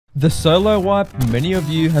The solo wipe many of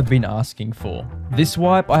you have been asking for. This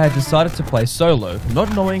wipe I had decided to play solo,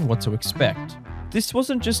 not knowing what to expect. This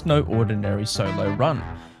wasn't just no ordinary solo run.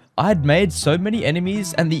 I had made so many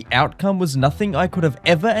enemies and the outcome was nothing I could have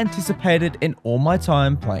ever anticipated in all my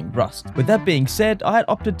time playing Rust. With that being said, I had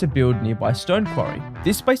opted to build nearby Stone Quarry.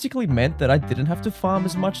 This basically meant that I didn't have to farm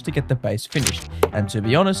as much to get the base finished, and to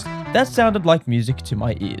be honest, that sounded like music to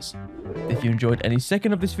my ears. If you enjoyed any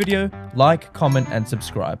second of this video, like, comment and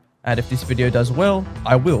subscribe. And if this video does well,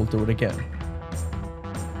 I will do it again.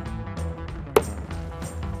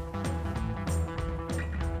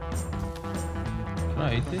 Can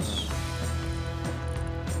I eat this?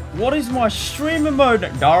 What is my streamer mode?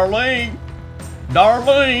 Darling!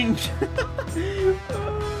 Darling!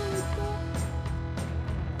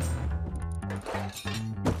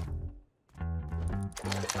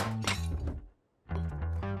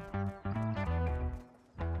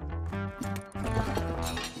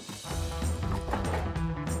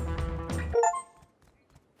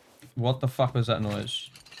 What the fuck was that noise?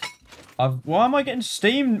 Why am I getting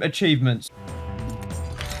Steam achievements?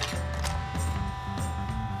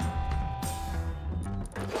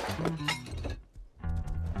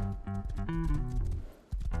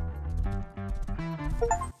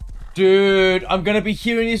 Dude, I'm gonna be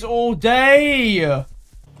hearing this all day!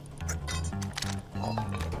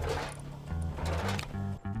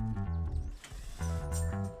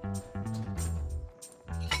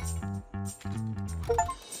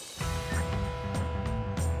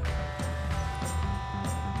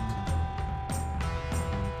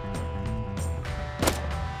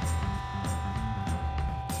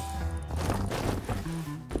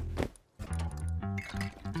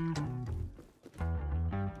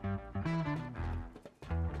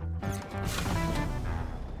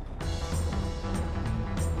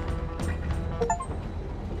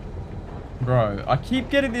 Bro, I keep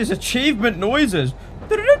getting these achievement noises.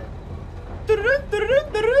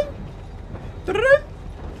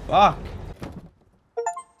 Fuck.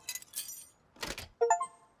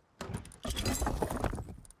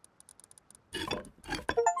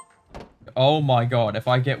 Oh my god, if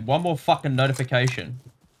I get one more fucking notification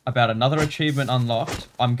about another achievement unlocked,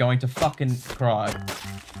 I'm going to fucking cry.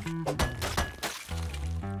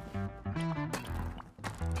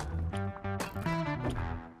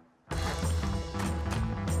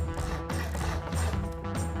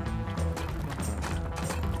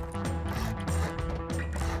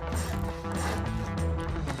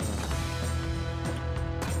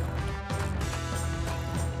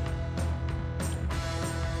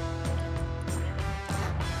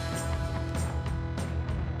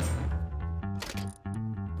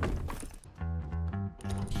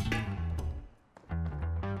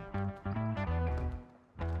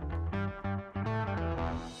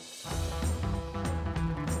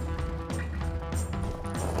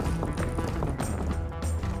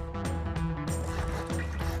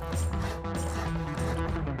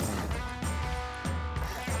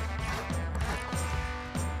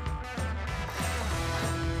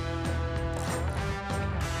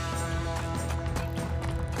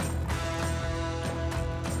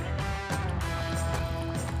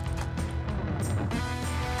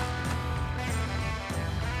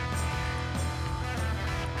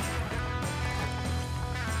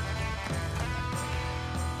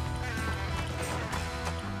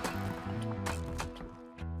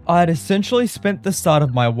 I had essentially spent the start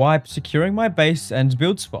of my wipe securing my base and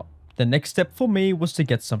build spot. The next step for me was to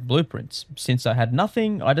get some blueprints. Since I had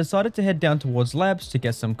nothing, I decided to head down towards labs to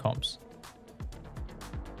get some comps.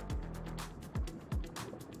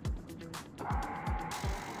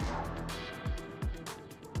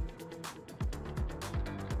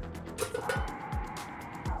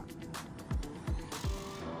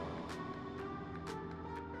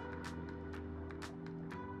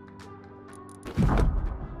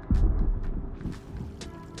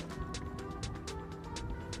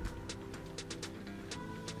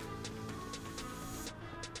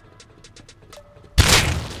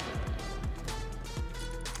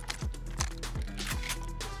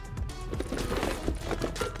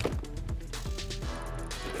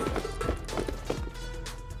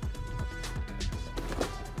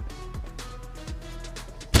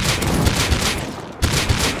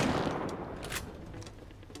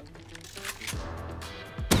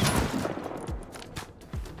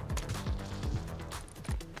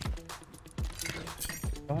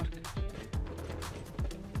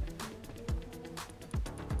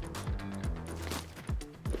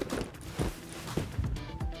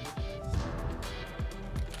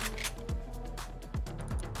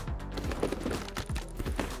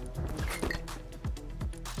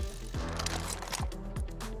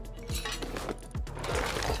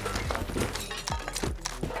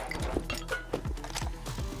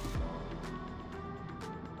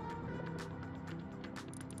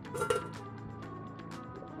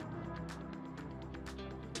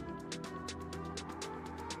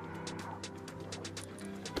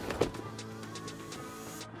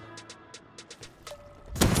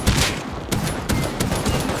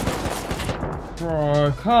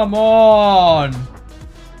 bro. Come on.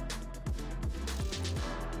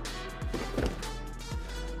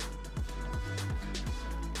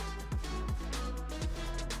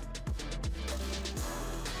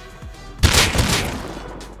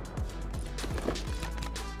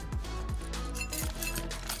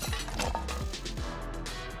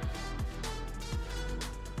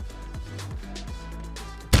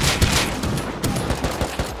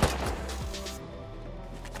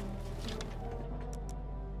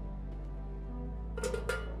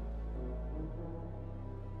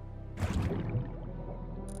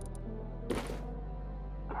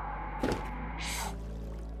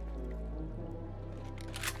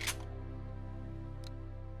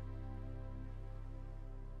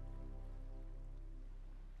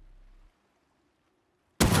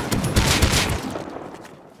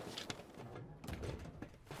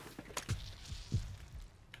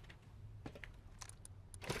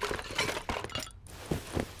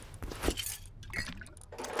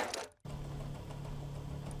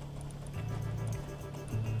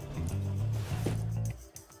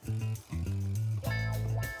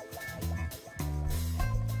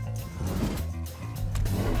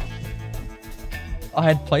 I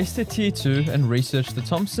had placed a tier 2 and researched the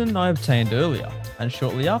Thompson I obtained earlier, and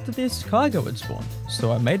shortly after this, cargo had spawned,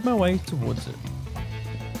 so I made my way towards it.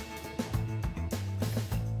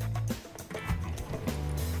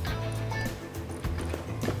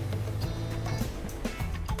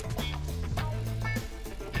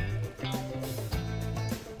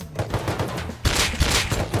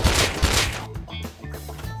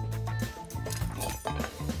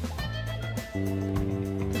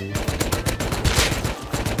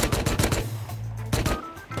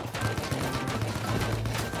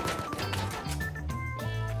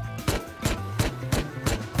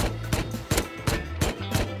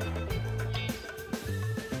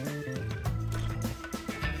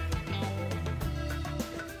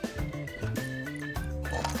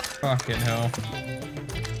 Fucking hell.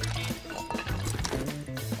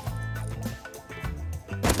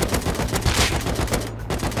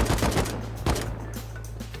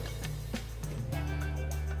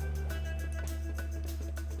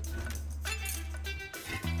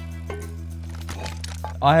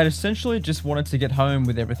 I had essentially just wanted to get home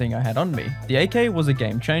with everything I had on me. The AK was a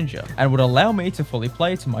game changer and would allow me to fully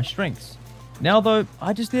play to my strengths. Now though,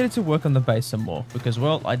 I just needed to work on the base some more because,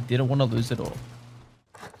 well, I didn't want to lose it all.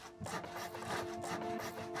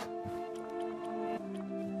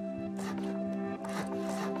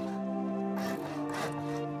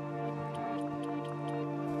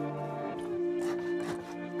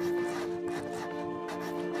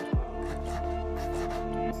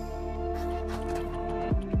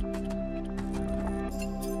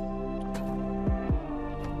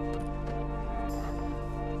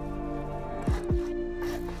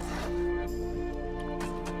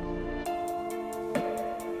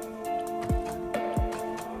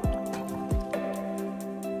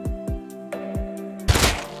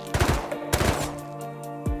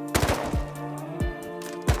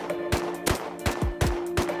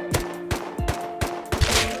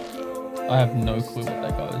 I have no clue what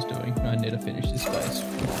that guy was doing. I need to finish this base.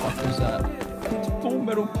 What the fuck was that? It's a full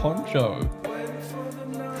metal poncho.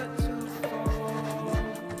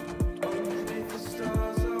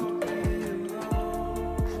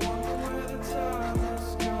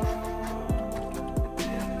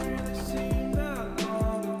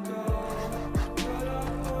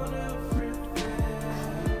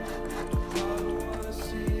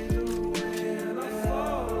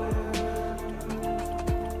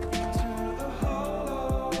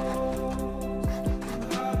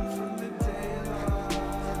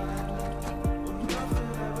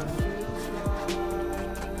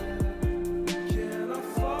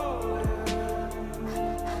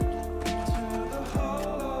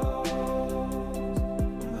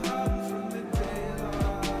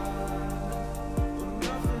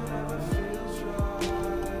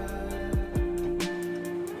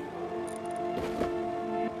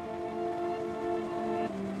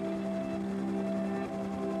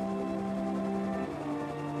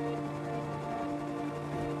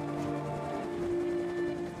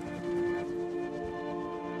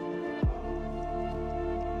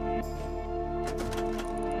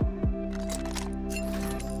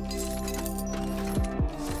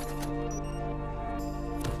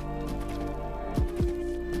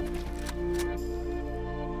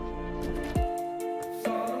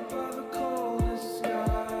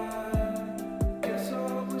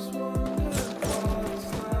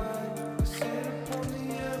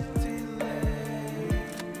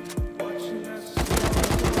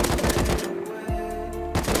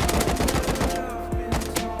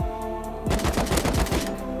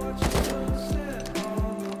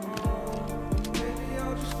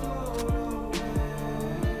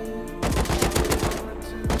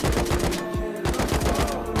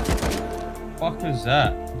 is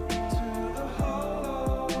that?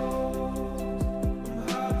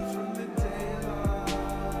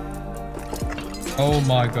 Oh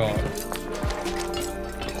my god.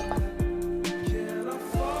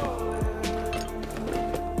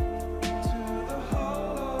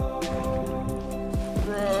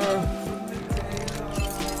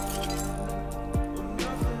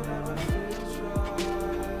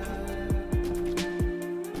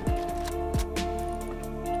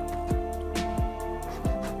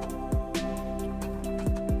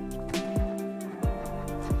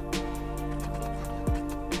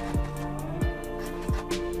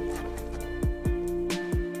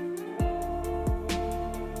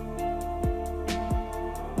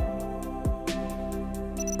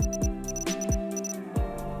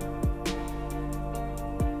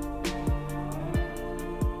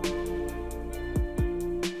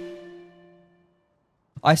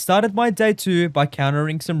 I started my day 2 by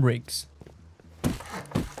countering some rigs.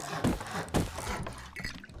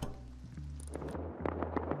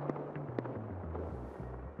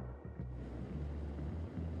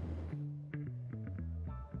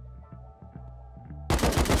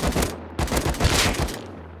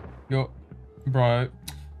 Yo, bro,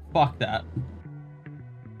 fuck that.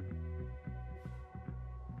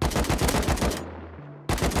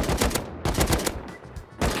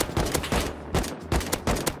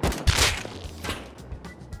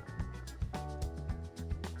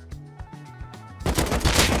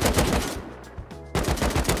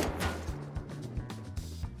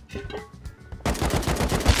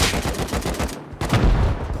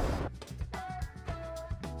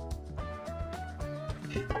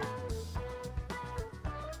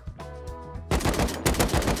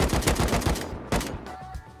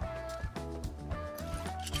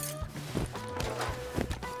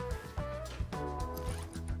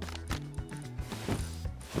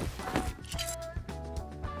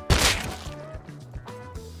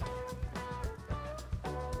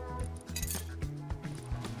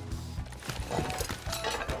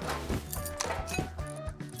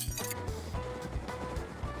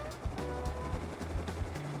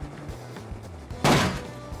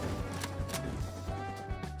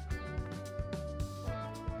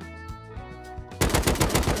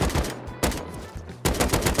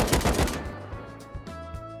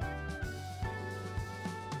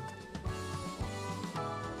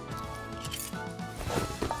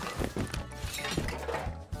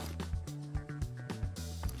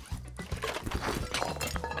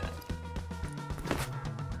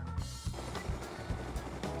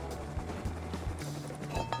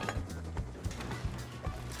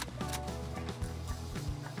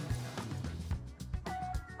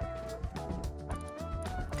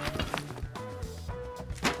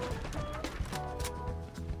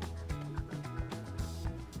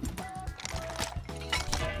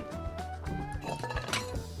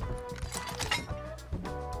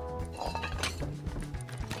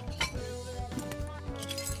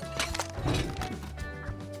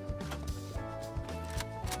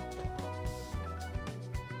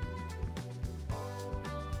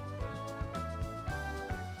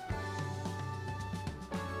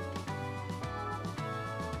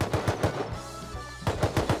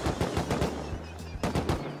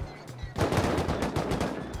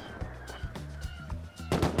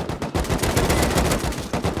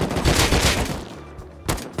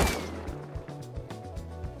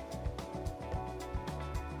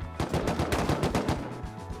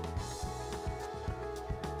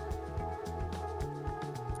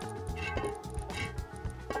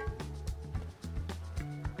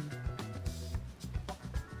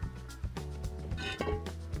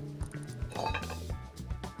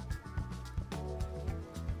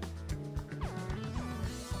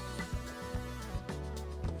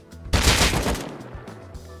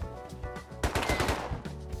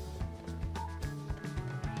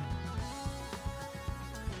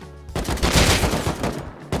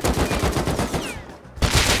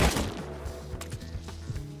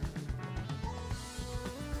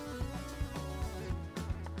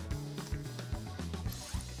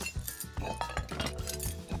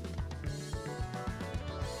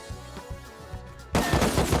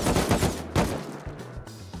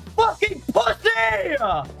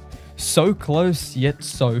 So close, yet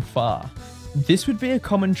so far. This would be a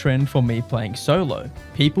common trend for me playing solo,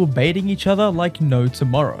 people baiting each other like no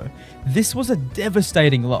tomorrow. This was a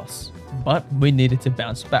devastating loss, but we needed to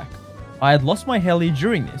bounce back. I had lost my heli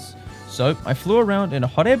during this, so I flew around in a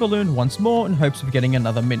hot air balloon once more in hopes of getting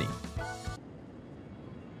another mini.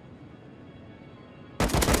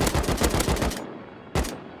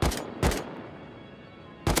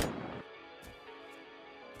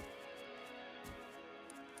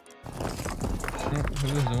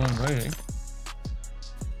 Who was the one raiding?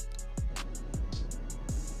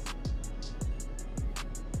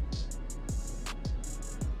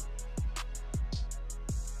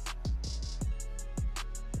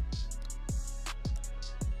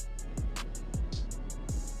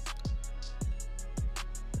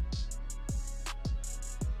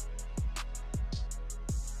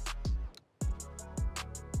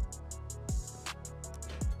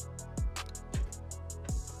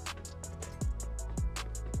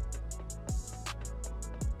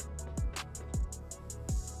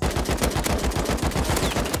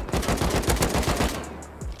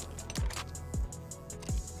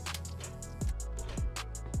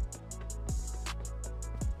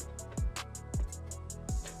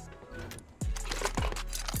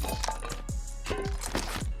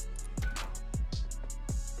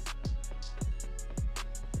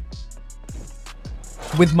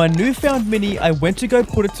 With my newfound mini, I went to go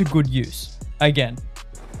put it to good use. Again.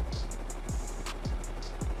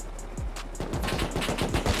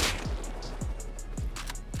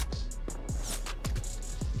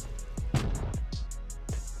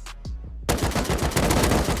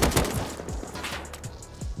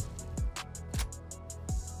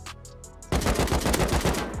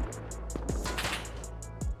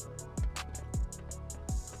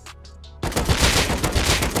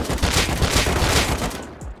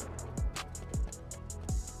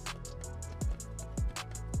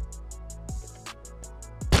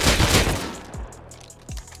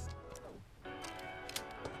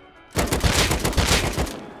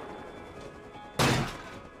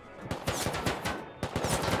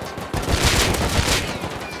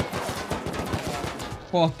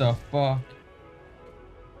 What the fuck?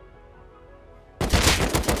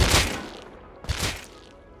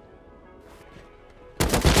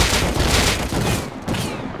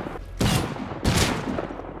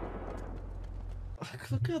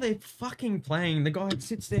 Look how they're fucking playing. The guy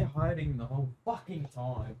sits there hiding the whole fucking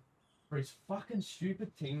time for his fucking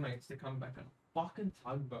stupid teammates to come back on a fucking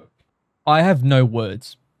tugboat. I have no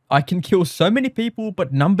words. I can kill so many people,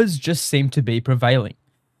 but numbers just seem to be prevailing.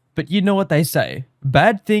 But you know what they say,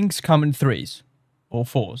 bad things come in threes, or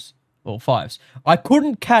fours, or fives. I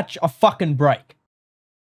couldn't catch a fucking break.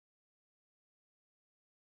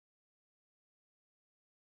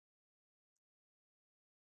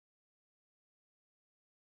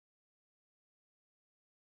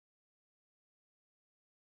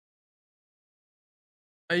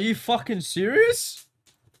 Are you fucking serious?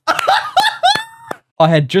 I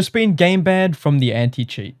had just been game banned from the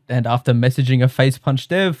anti-cheat, and after messaging a face punch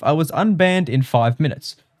dev, I was unbanned in 5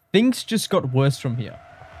 minutes. Things just got worse from here.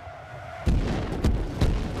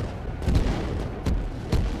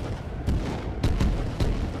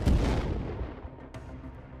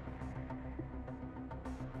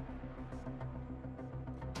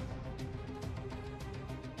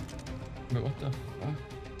 Wait, what the fuck?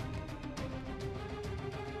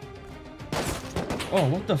 Oh,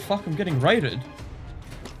 what the fuck? I'm getting raided.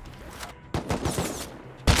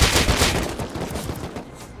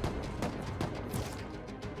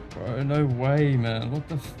 Bro, no way, man. What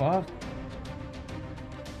the fuck?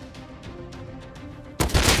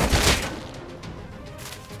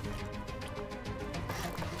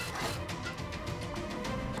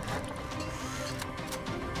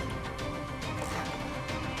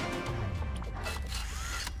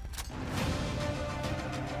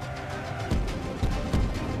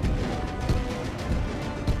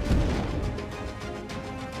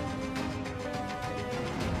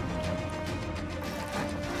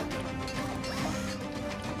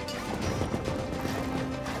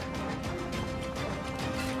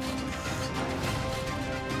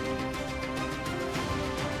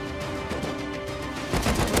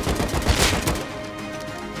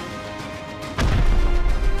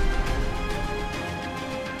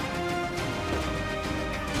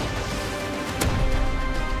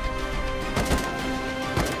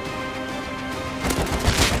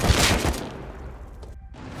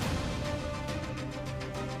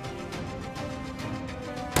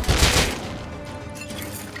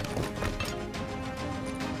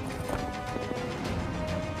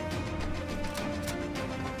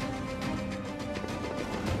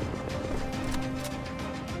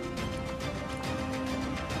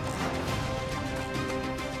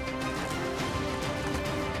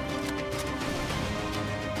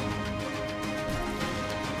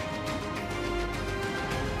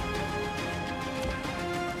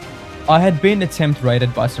 I had been attempt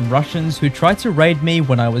raided by some Russians who tried to raid me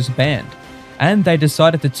when I was banned, and they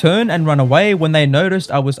decided to turn and run away when they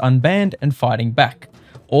noticed I was unbanned and fighting back.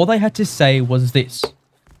 All they had to say was this: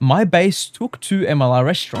 My base took 2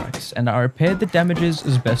 MLRS strikes, and I repaired the damages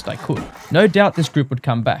as best I could. No doubt this group would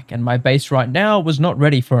come back, and my base right now was not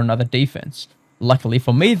ready for another defense. Luckily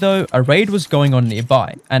for me though, a raid was going on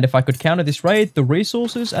nearby, and if I could counter this raid, the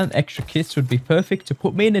resources and extra kits would be perfect to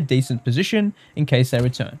put me in a decent position in case they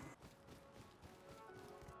return.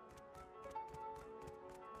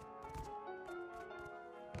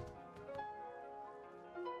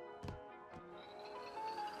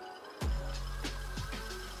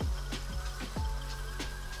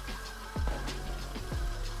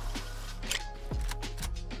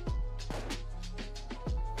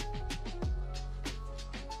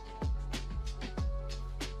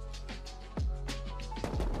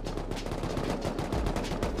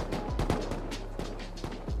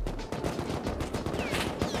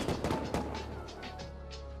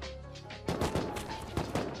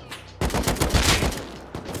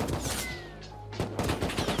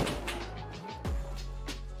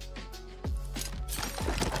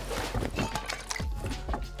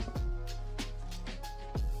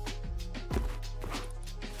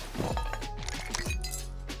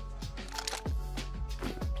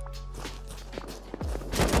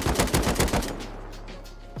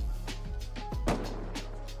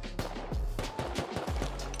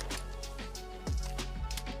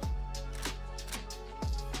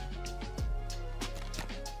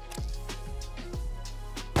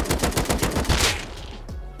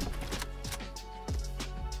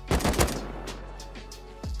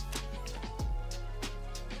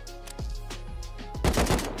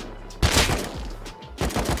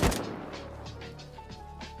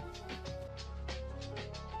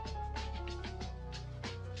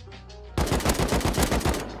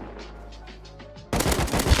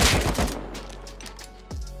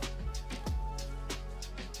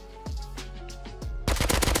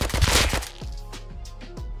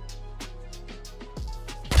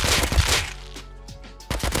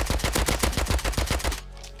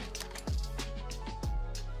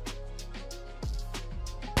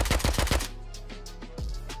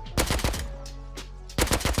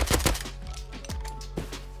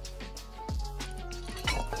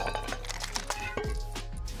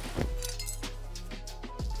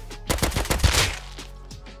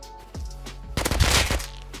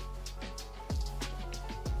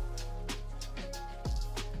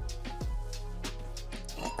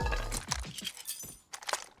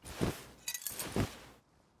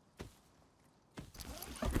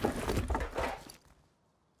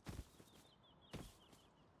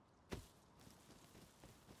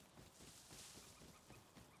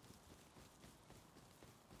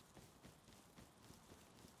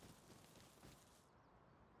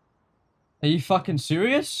 Are you fucking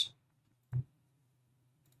serious?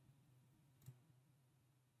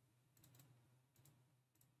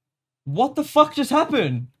 What the fuck just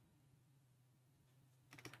happened?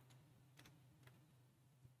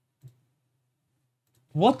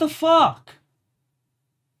 What the fuck?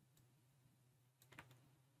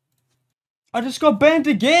 I just got banned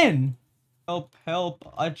again. Help,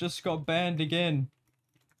 help. I just got banned again.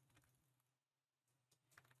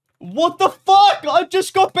 What the fuck? I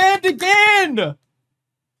just got banned again!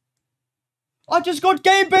 I just got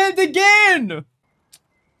game banned again!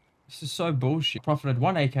 This is so bullshit. Profited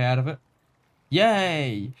 1 AK out of it.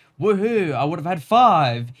 Yay! Woohoo! I would have had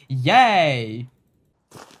 5. Yay!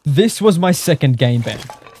 This was my second game ban.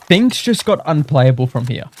 Things just got unplayable from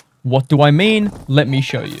here. What do I mean? Let me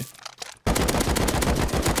show you.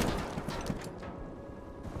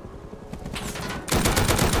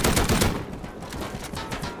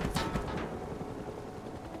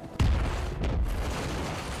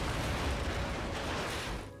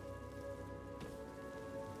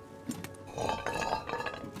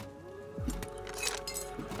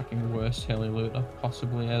 Worst heli loot I've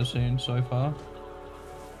possibly ever seen so far.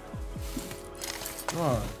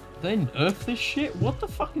 Bro, they nerfed this shit? What the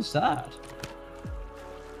fuck is that?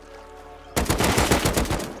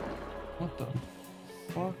 What the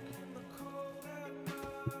fuck?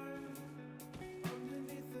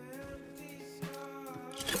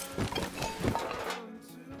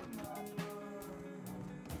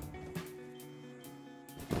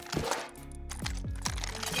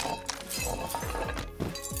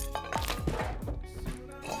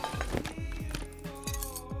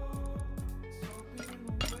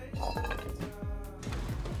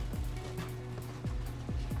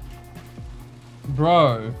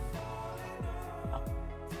 Bro.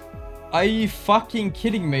 Are you fucking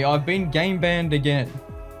kidding me? I've been game banned again.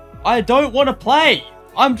 I don't want to play.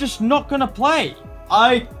 I'm just not gonna play.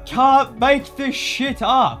 I can't make this shit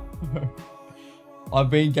up.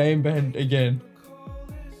 I've been game banned again.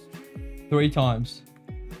 3 times.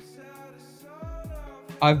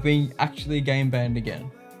 I've been actually game banned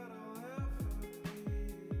again.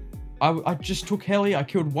 I just took heli, I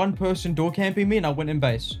killed one person door camping me, and I went in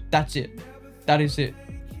base. That's it. That is it.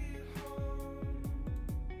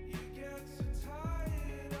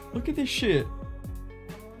 Look at this shit.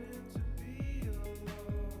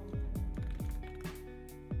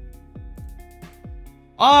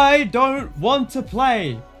 I don't want to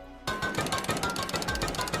play.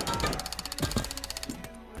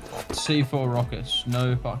 C4 rockets.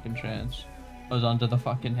 No fucking chance. I was under the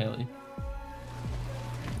fucking heli.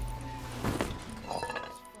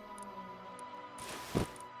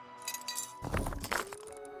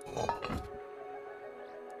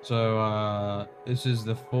 So, this is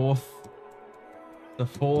the fourth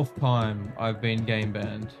time I've been game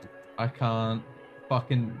banned. I can't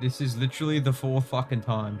fucking, this is literally the fourth fucking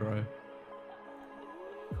time, bro.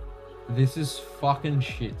 This is fucking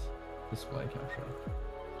shit. Display capture.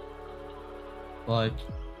 Like,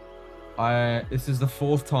 this is the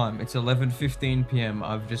fourth time. It's 11:15 p.m.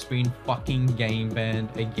 I've just been fucking game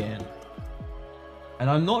banned again. And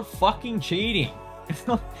I'm not fucking cheating.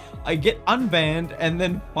 I get unbanned and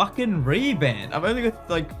then fucking rebanned. I've only got,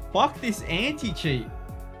 like, fuck this anti-cheat.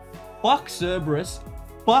 Fuck Cerberus.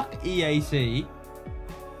 Fuck EAC.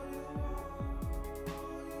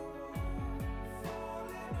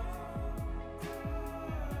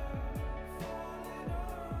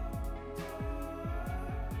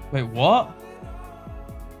 Wait, what?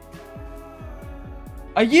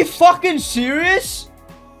 Are you fucking serious?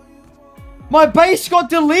 My base got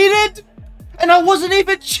deleted? And I wasn't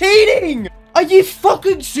even cheating! Are you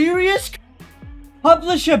fucking serious?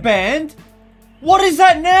 Publisher banned? What is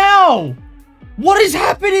that now? What is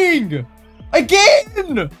happening?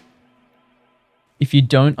 Again! If you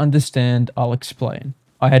don't understand, I'll explain.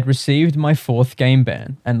 I had received my 4th game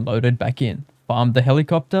ban and loaded back in. Farmed the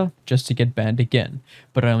helicopter just to get banned again,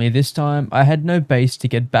 but only this time I had no base to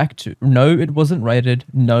get back to. No, it wasn't raided.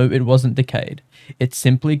 No, it wasn't decayed. It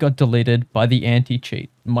simply got deleted by the anti-cheat.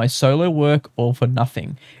 My solo work all for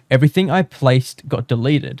nothing. Everything I placed got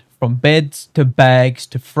deleted. From beds to bags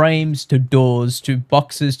to frames to doors to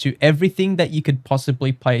boxes to everything that you could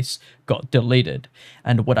possibly place got deleted.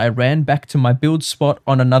 And when I ran back to my build spot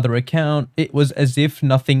on another account, it was as if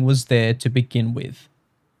nothing was there to begin with.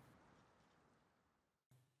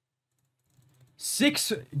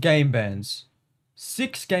 6 game bans.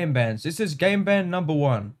 6 game bans. This is game ban number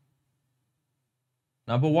 1.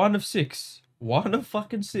 Number 1 of 6. 1 of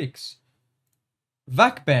fucking 6.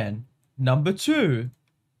 Vac ban. Number 2.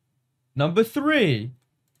 Number 3.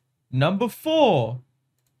 Number 4.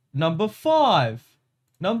 Number 5.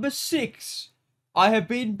 Number 6. I have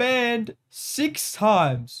been banned 6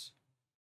 times.